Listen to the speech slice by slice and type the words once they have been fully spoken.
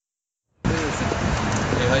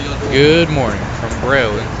How y'all doing? Good morning from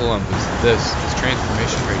Braille in Columbus. This is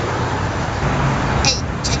Transformation Radio. Hey,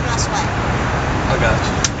 check my swag. I got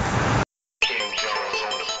you.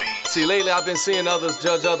 See, lately I've been seeing others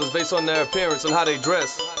judge others based on their appearance and how they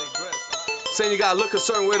dress. Saying you gotta look a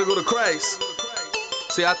certain way to go to Christ.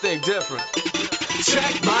 See, I think different.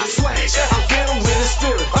 Check my swag, I'm filled with the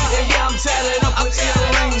spirit. And yeah, I'm tatted up with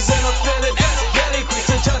earrings and I'm feeling. Yeah, they quick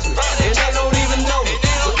to judge me, and they don't even know me.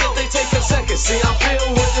 But if they take a second, see, I'm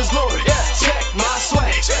filled with His glory. Check my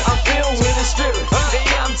swag, I'm filled with the spirit. And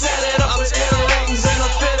yeah, I'm tatted up with earrings and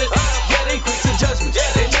I'm feeling. Yeah, they quick to judge me,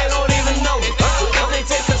 and they don't even know me. But if they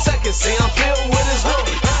take a second, see, I'm filled with His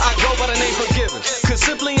glory. I go by the name Forgiven, cause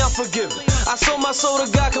simply I'm forgiven. I sold my soul to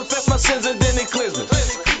God, confess my sins, and then He cleansed me.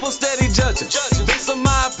 People steady judging based on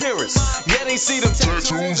my appearance, yet they see them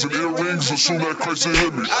tattoos and earrings, assume that Christ ain't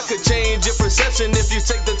hit me. I could change your perception if you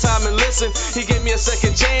take the time and listen. He gave me a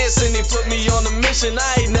second chance and He put me on a mission.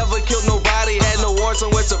 I ain't never killed nobody, had no warrants and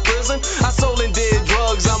went to prison. I sold and did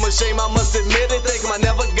drugs, I'm ashamed, I must admit it. Think I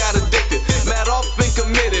never got addicted, mad off and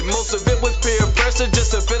committed. Most of it was peer pressure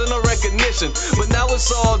just to fit in a recognition. But now it's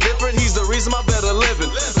all different, He's the reason my better living.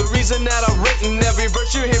 The reason that I've written every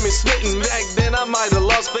verse you hear me spitting. Back then I might have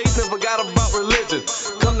lost faith and forgot about religion.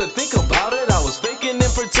 Come to think about it, I was faking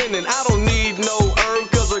and pretending. I don't need no herb,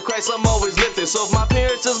 cause with Christ I'm always lifted. So if my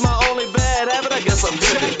appearance is my only bad habit, I guess I'm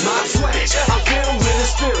good. Check my swag, I'm filled with the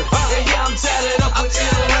spirit. And yeah, I'm tatted up with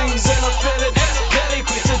earrings and I'm feeling. Yeah, they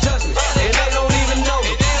quick to judge me, and they don't even know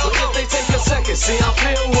me. But if they take a second, see, I'm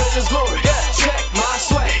filled with His glory. Check my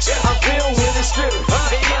swag, I'm filled with the spirit.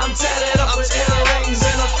 And yeah, I'm tatted up with earrings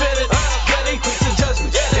and I'm feeling. Yeah, they quick to judge me,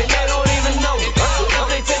 and they don't even know me. But if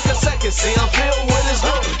they take a second, see, I'm filled with His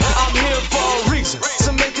glory. I'm here for a reason,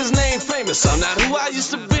 to make His name famous. I'm not who I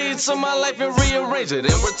used to be, so my life and rearrange it.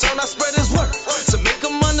 In return, I spread His word, to make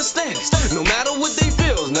them understand it. No matter what they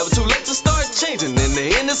feel, it's never too late to start changing. In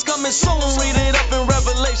the end, it's coming soon, read it up in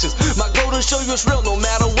Revelations. My goal to show you it's real, no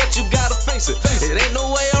matter what, you gotta face it. It ain't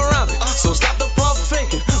no way around it, so stop the pump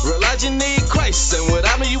faking. Realize you need Christ, and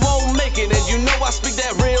without me you won't make it. And you know I speak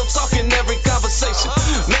that real talk in every conversation.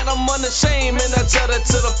 Man, I'm unashamed, and I tell that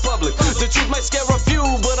to the public. The truth might scare a few,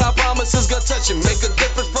 but I promise it's gonna touch it. Make a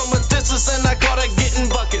difference from a distance, and I call that getting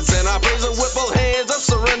buckets. And I praise Him with both hands, I'm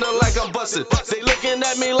surrender like I'm busted. They looking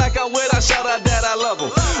at me like I'm weird, I shout out that I love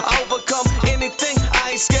Him. I overcome anything,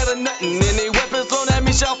 I ain't scared of nothing. Any weapons thrown at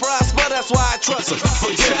me shall prosper, that's why I trust Him.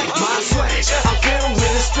 Check my swag, I'm filled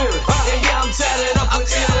with His spirit. And yeah, I'm tatted up with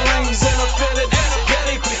earrings and I'm feeling. Yeah,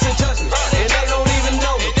 they quick to judge me, and they don't even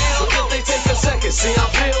know me. But if they take a second, see,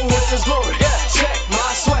 I'm filled with His glory. Check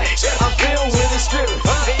my swag, I'm filled with His spirit.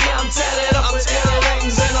 And yeah, I'm tatted up with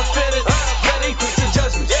earrings and I'm feeling. Yeah, they quick to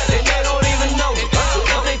judge me, and they don't even know me.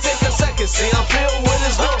 But if they take a second, see, I'm filled with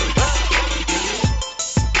His glory.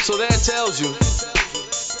 So that tells you,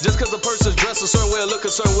 just because a person's dressed a certain way or look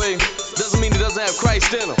a certain way, doesn't mean he doesn't have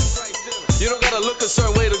Christ in him. You don't gotta look a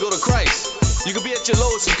certain way to go to Christ. You can be at your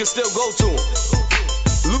lowest, you can still go to Him.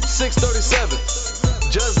 Luke 6:37.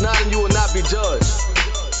 Judge not and you will not be judged.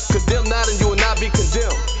 Condemn not and you will not be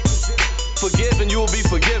condemned. Forgive and you will be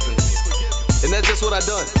forgiven. And that's just what I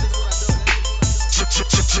done.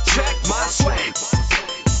 Check my swag.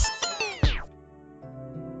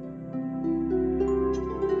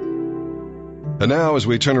 And now, as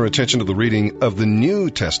we turn our attention to the reading of the New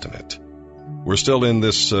Testament, we're still in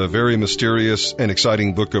this very mysterious and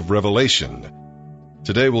exciting book of Revelation.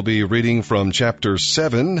 Today we'll be reading from chapter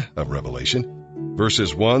 7 of Revelation,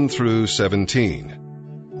 verses 1 through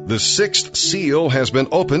 17. The sixth seal has been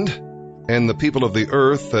opened, and the people of the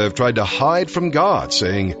earth have tried to hide from God,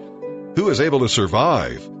 saying, "Who is able to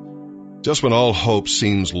survive?" Just when all hope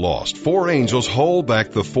seems lost, 4 angels hold back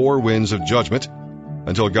the 4 winds of judgment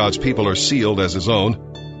until God's people are sealed as His own.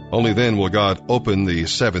 Only then will God open the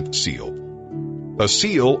 7th seal. A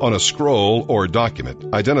seal on a scroll or document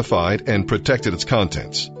identified and protected its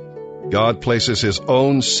contents. God places His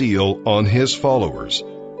own seal on His followers,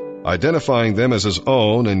 identifying them as His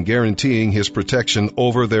own and guaranteeing His protection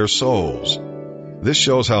over their souls. This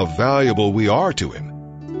shows how valuable we are to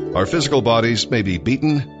Him. Our physical bodies may be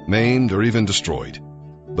beaten, maimed, or even destroyed,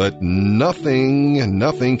 but nothing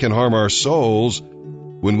can harm our souls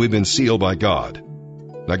when we've been sealed by God.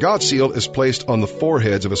 Now, God's seal is placed on the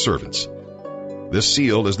foreheads of His servants. This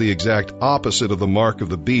seal is the exact opposite of the mark of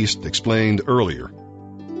the beast explained earlier.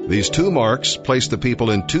 These 2 marks place the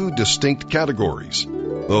people in 2 distinct categories,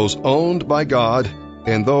 those owned by God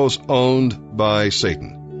and those owned by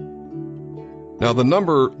Satan. Now, the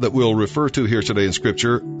number that we'll refer to here today in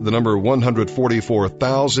Scripture, the number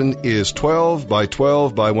 144,000, is 12 by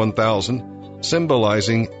 12 by 1,000,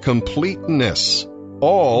 symbolizing completeness.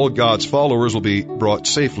 All God's followers will be brought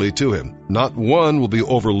safely to him. Not one will be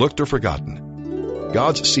overlooked or forgotten.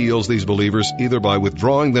 God seals these believers either by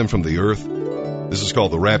withdrawing them from the earth, this is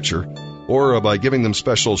called the rapture, or by giving them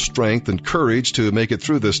special strength and courage to make it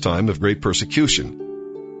through this time of great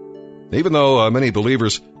persecution. Even though many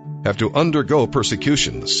believers have to undergo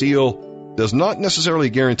persecution, the seal does not necessarily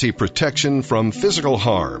guarantee protection from physical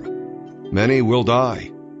harm. Many will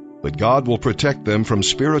die, but God will protect them from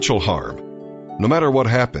spiritual harm. No matter what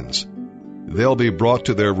happens, they'll be brought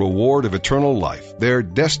to their reward of eternal life. Their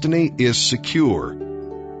destiny is secure.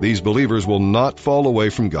 These believers will not fall away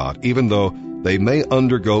from God, even though they may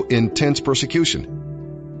undergo intense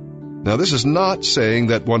persecution. Now, this is not saying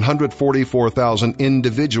that 144,000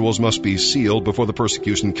 individuals must be sealed before the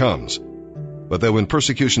persecution comes, but that when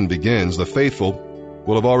persecution begins, the faithful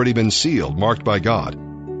will have already been sealed, marked by God,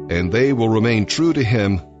 and they will remain true to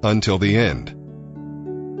Him until the end.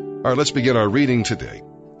 All right, let's begin our reading today,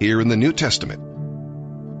 here in the New Testament.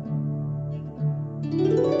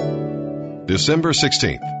 December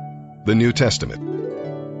 16th, the New Testament.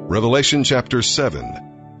 Revelation chapter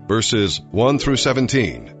 7, verses 1 through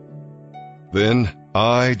 17. Then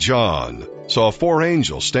I, John, saw 4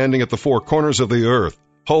 angels standing at the 4 corners of the earth,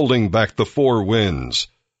 holding back the 4 winds,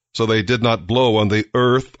 so they did not blow on the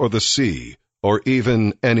earth or the sea, or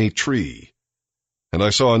even any tree. And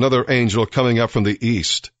I saw another angel coming up from the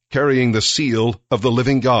east, carrying the seal of the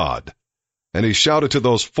living God. And he shouted to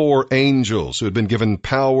those 4 angels who had been given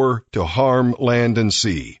power to harm land and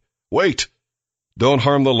sea, "Wait! Don't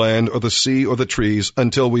harm the land or the sea or the trees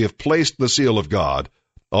until we have placed the seal of God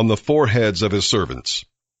on the foreheads of his servants."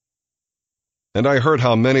 And I heard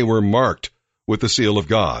how many were marked with the seal of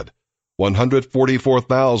God.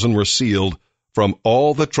 144,000 were sealed from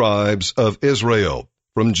all the tribes of Israel,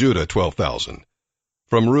 from Judah 12,000,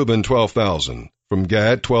 from Reuben 12,000, from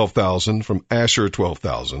Gad 12,000, from Asher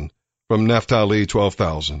 12,000, from Naphtali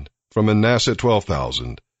 12,000, from Manasseh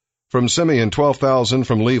 12,000, from Simeon 12,000,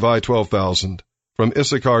 from Levi 12,000, from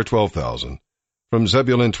Issachar 12,000, from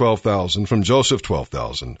Zebulun 12,000, from Joseph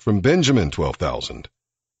 12,000, from Benjamin 12,000.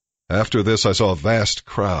 After this I saw a vast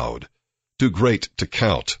crowd, too great to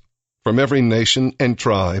count, from every nation and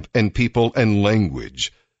tribe and people and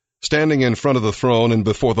language, standing in front of the throne and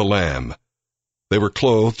before the Lamb. They were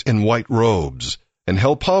clothed in white robes and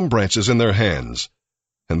held palm branches in their hands,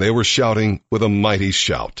 and they were shouting with a mighty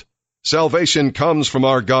shout, "Salvation comes from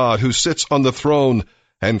our God who sits on the throne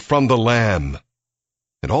and from the Lamb."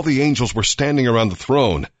 And all the angels were standing around the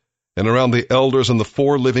throne and around the elders and the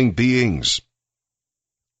 4 living beings.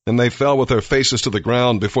 And they fell with their faces to the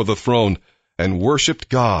ground before the throne and worshipped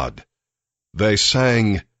God. They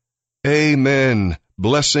sang, "Amen,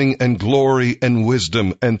 blessing and glory and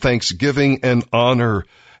wisdom and thanksgiving and honor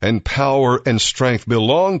and power and strength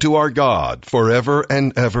belong to our God forever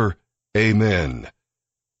and ever. Amen."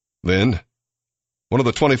 Then one of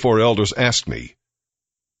the 24 elders asked me,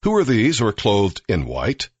 "Who are these who are clothed in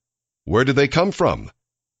white? Where did they come from?"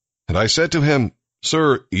 And I said to him,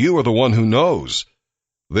 "Sir, you are the one who knows."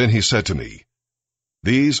 Then he said to me,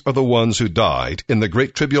 "These are the ones who died in the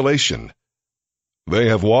great tribulation. They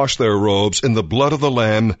have washed their robes in the blood of the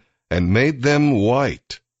Lamb and made them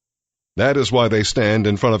white. That is why they stand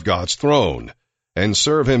in front of God's throne and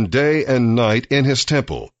serve him day and night in his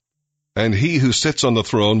temple. And he who sits on the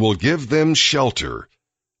throne will give them shelter.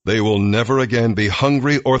 They will never again be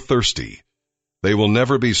hungry or thirsty. They will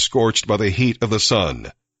never be scorched by the heat of the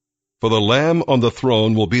sun. For the Lamb on the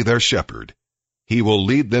throne will be their shepherd. He will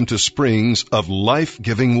lead them to springs of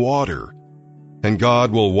life-giving water, and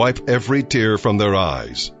God will wipe every tear from their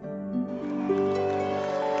eyes.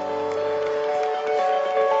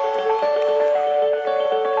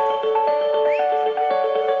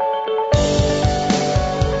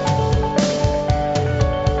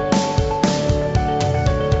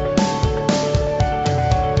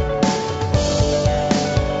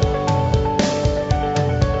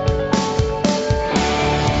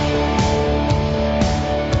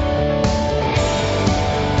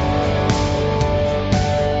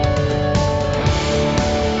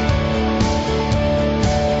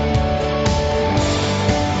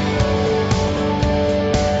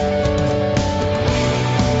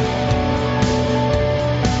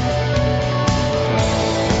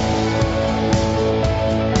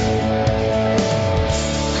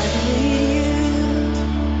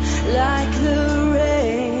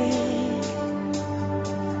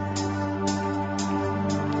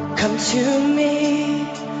 Come to me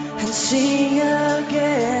and sing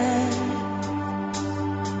again.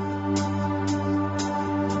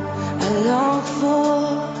 I long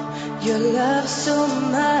for your love so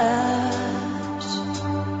much.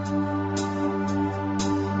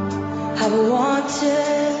 I've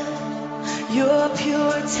wanted your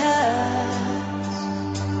pure touch.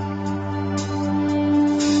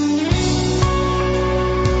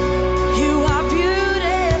 You are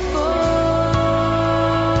beautiful,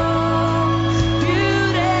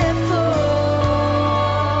 beautiful.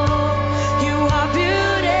 You are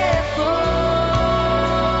beautiful,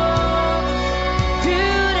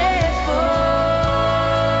 beautiful,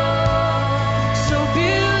 so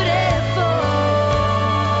beautiful,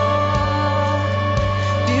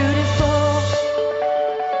 beautiful.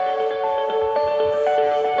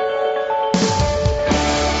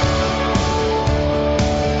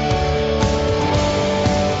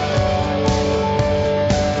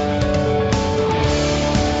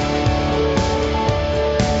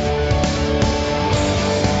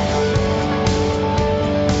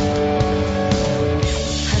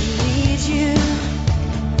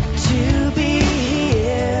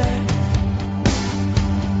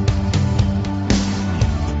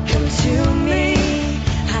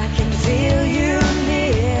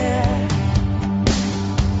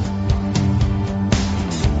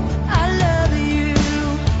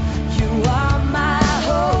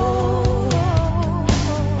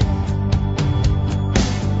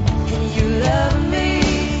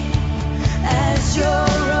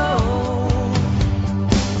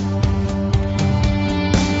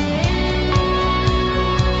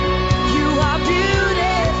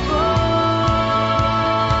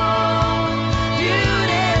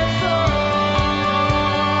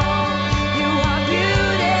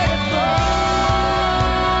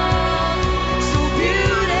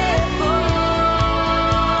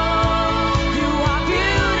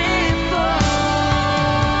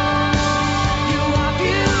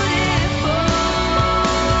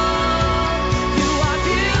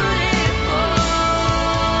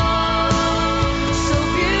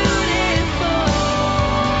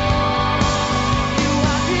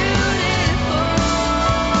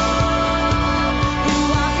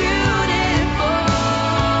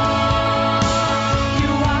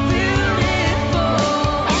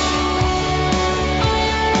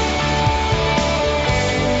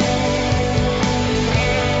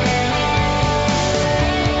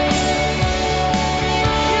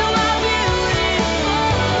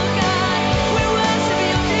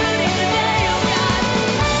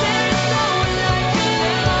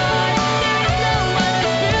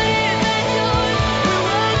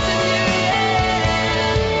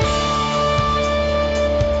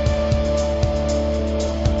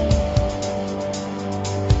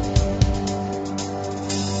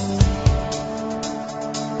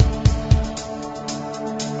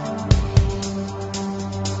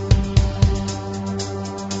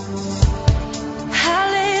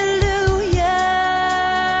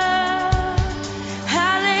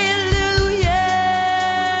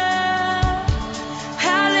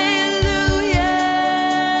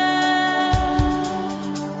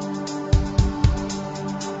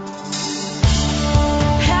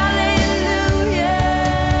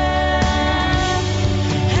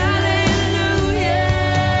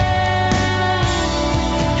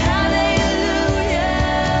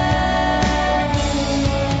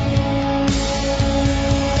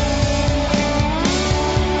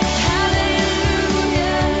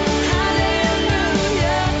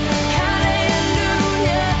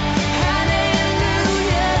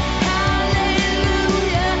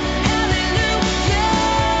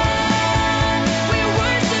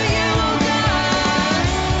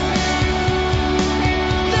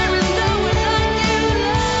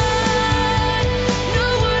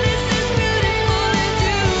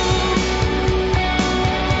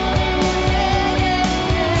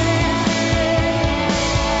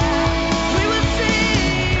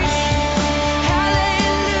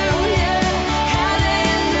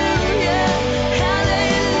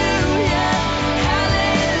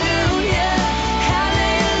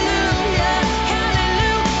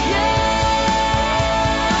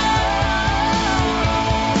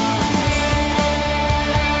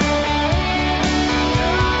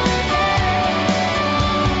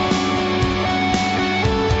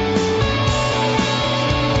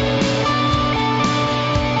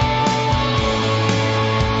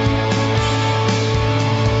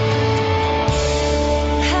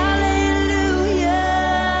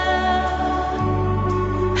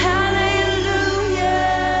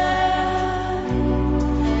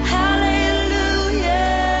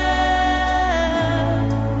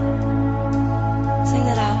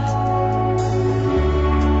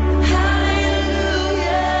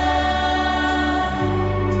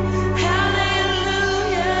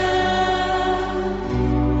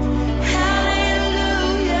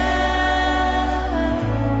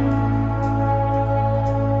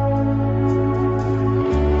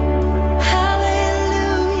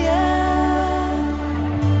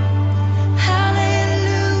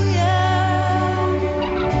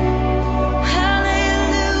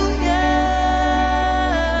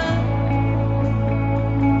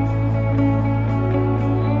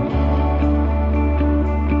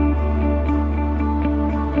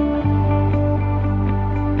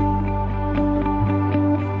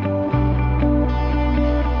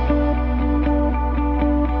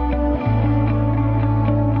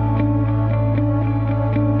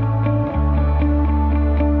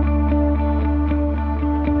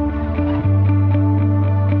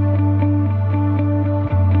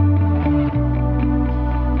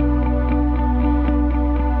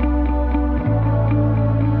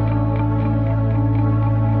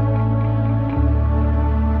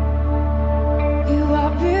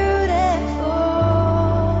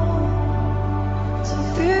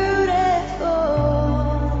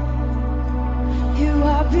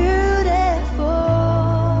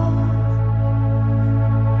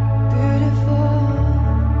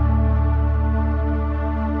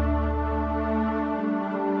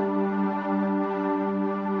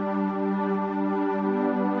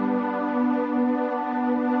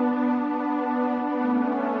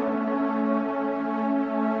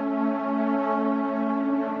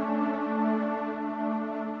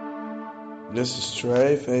 This is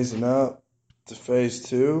Trey, phasing up to phase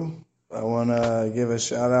 2. I want to give a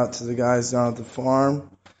shout out to the guys down at the farm.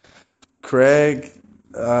 Craig,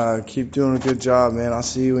 keep doing a good job, man. I'll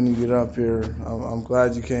see you when you get up here. I'm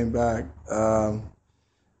glad you came back.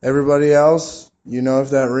 Everybody else, you know, if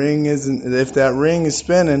that ring is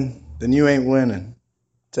spinning, then you ain't winning.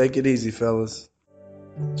 Take it easy, fellas.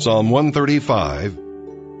 Psalm 135,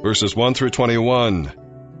 verses 1 through 21.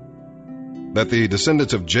 That the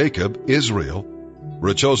descendants of Jacob, Israel, were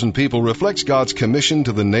a chosen people reflects God's commission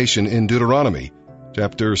to the nation in Deuteronomy,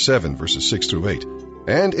 chapter 7, verses 6 through 8,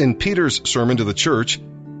 and in Peter's sermon to the church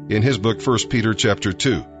in his book 1 Peter chapter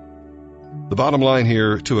 2. The bottom line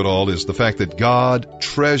here to it all is the fact that God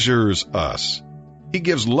treasures us. He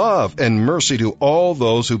gives love and mercy to all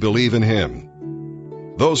those who believe in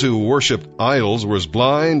Him. Those who worshipped idols were as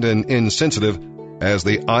blind and insensitive as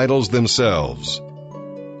the idols themselves.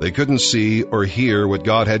 They couldn't see or hear what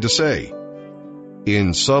God had to say.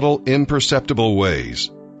 In subtle, imperceptible ways,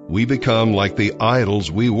 we become like the idols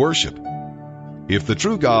we worship. If the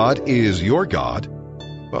true God is your God,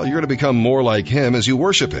 well, you're going to become more like Him as you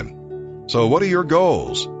worship Him. So what are your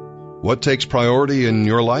goals? What takes priority in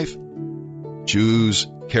your life? Choose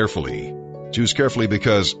carefully. Choose carefully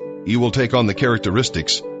because you will take on the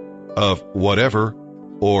characteristics of whatever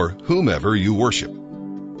or whomever you worship.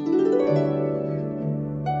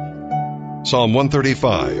 Psalm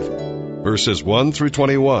 135, verses 1 through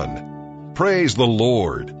 21. Praise the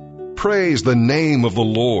Lord. Praise the name of the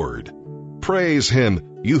Lord. Praise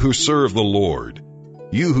Him, you who serve the Lord.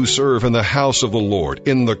 You who serve in the house of the Lord,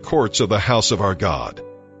 in the courts of the house of our God.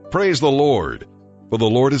 Praise the Lord, for the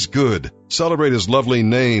Lord is good. Celebrate His lovely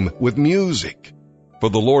name with music. For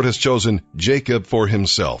the Lord has chosen Jacob for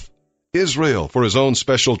Himself, Israel for His own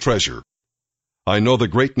special treasure. I know the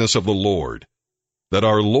greatness of the Lord, that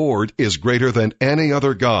our Lord is greater than any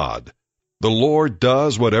other God. The Lord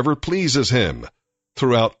does whatever pleases Him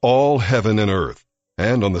throughout all heaven and earth,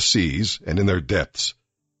 and on the seas and in their depths.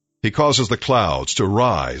 He causes the clouds to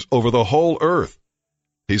rise over the whole earth.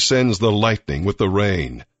 He sends the lightning with the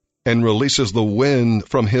rain, and releases the wind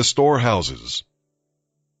from His storehouses.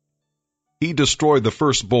 He destroyed the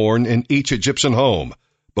firstborn in each Egyptian home,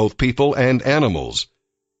 both people and animals.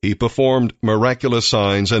 He performed miraculous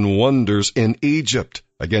signs and wonders in Egypt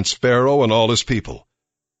against Pharaoh and all his people.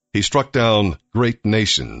 He struck down great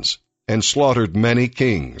nations and slaughtered many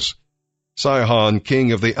kings. Sihon,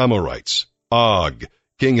 king of the Amorites, Og,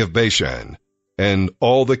 king of Bashan, and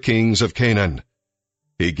all the kings of Canaan.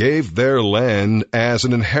 He gave their land as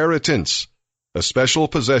an inheritance, a special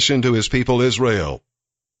possession to His people Israel.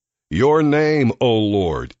 Your name, O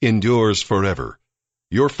Lord, endures forever.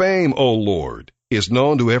 Your fame, O Lord, is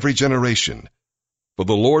known to every generation. For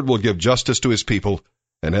the Lord will give justice to His people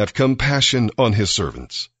and have compassion on His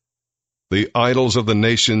servants. The idols of the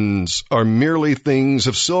nations are merely things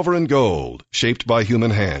of silver and gold, shaped by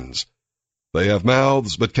human hands. They have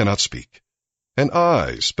mouths but cannot speak, and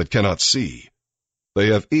eyes but cannot see. They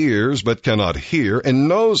have ears but cannot hear, and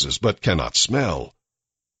noses but cannot smell.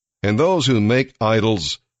 And those who make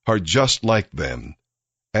idols are just like them,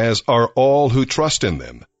 as are all who trust in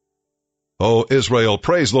them. O Israel,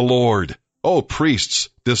 praise the Lord. O priests,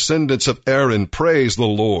 descendants of Aaron, praise the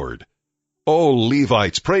Lord. O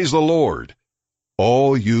Levites, praise the Lord.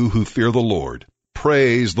 All you who fear the Lord,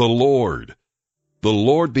 praise the Lord. The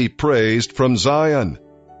Lord be praised from Zion,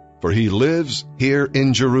 for He lives here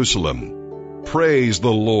in Jerusalem. Praise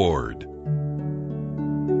the Lord.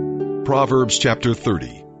 Proverbs chapter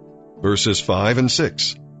 30, verses 5 and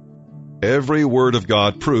 6. Every word of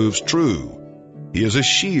God proves true. He is a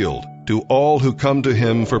shield to all who come to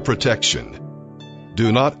Him for protection.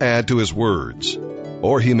 Do not add to His words,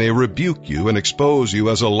 or He may rebuke you and expose you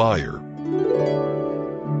as a liar.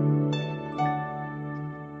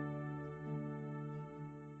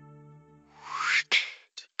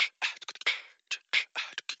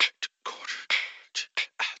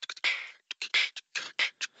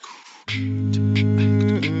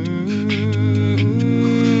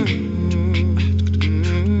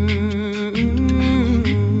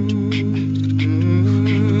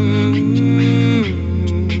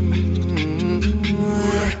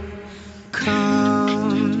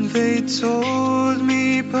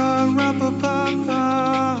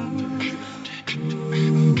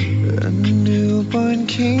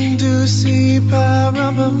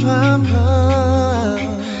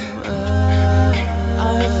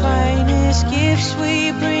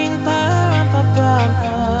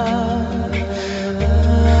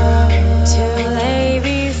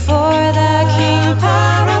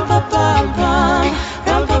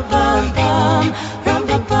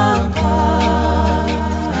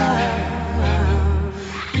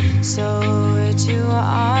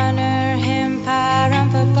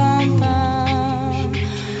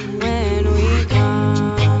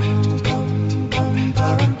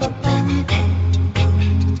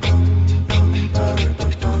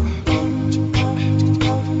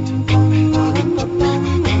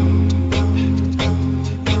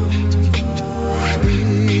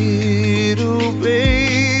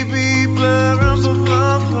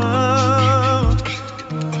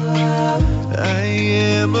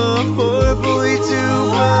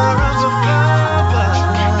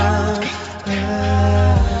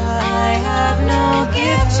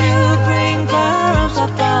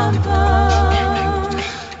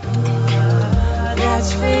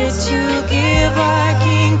 promise to give our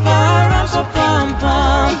King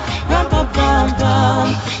pa-rum-pa-pum-pum,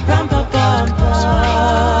 rum-pa-pum-pum,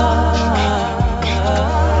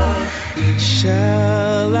 rum-pa-pum-pum.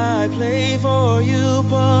 Shall I play for you?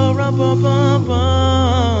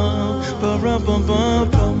 Pa-rum-pa-pum-pum,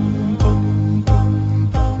 pa-rum-pa-pum-pum.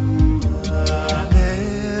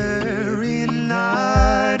 Mary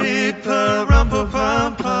nodded,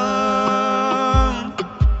 pa-rum-pa-pum-pum.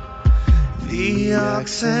 The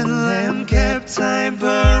ox and lamb kept time,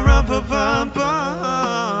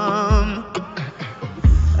 pa-rum-pa-pum-pum.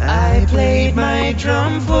 I played my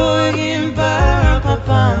drum for him,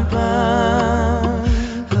 pa-rum-pa-pum-pum.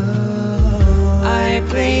 I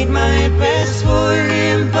played my best for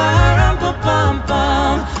him,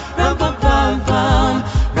 pa-rum-pa-pum-pum, rum-pa-pum-pum,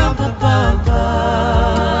 rum-pa-pum-pum.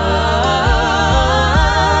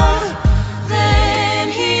 Then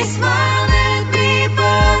he smiled at me,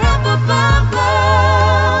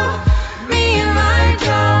 pa-rum-pa-pum-pum, me and my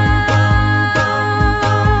drum.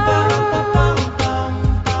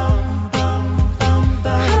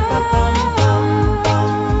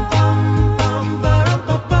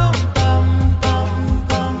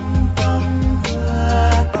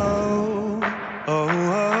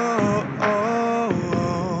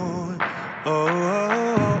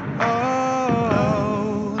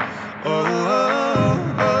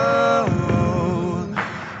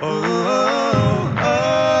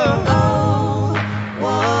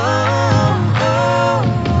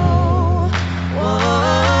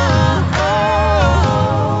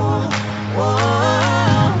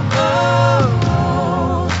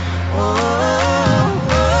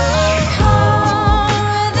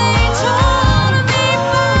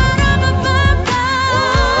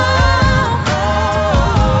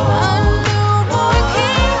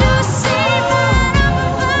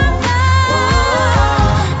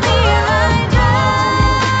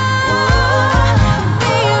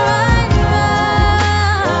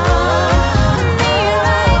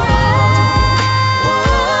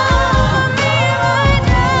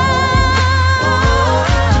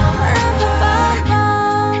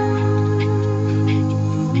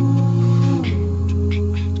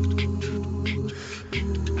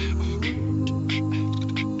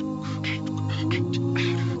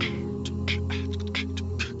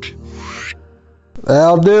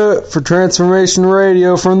 That'll do it for Transformation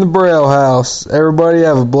Radio from the Braille House. Everybody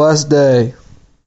have a blessed day.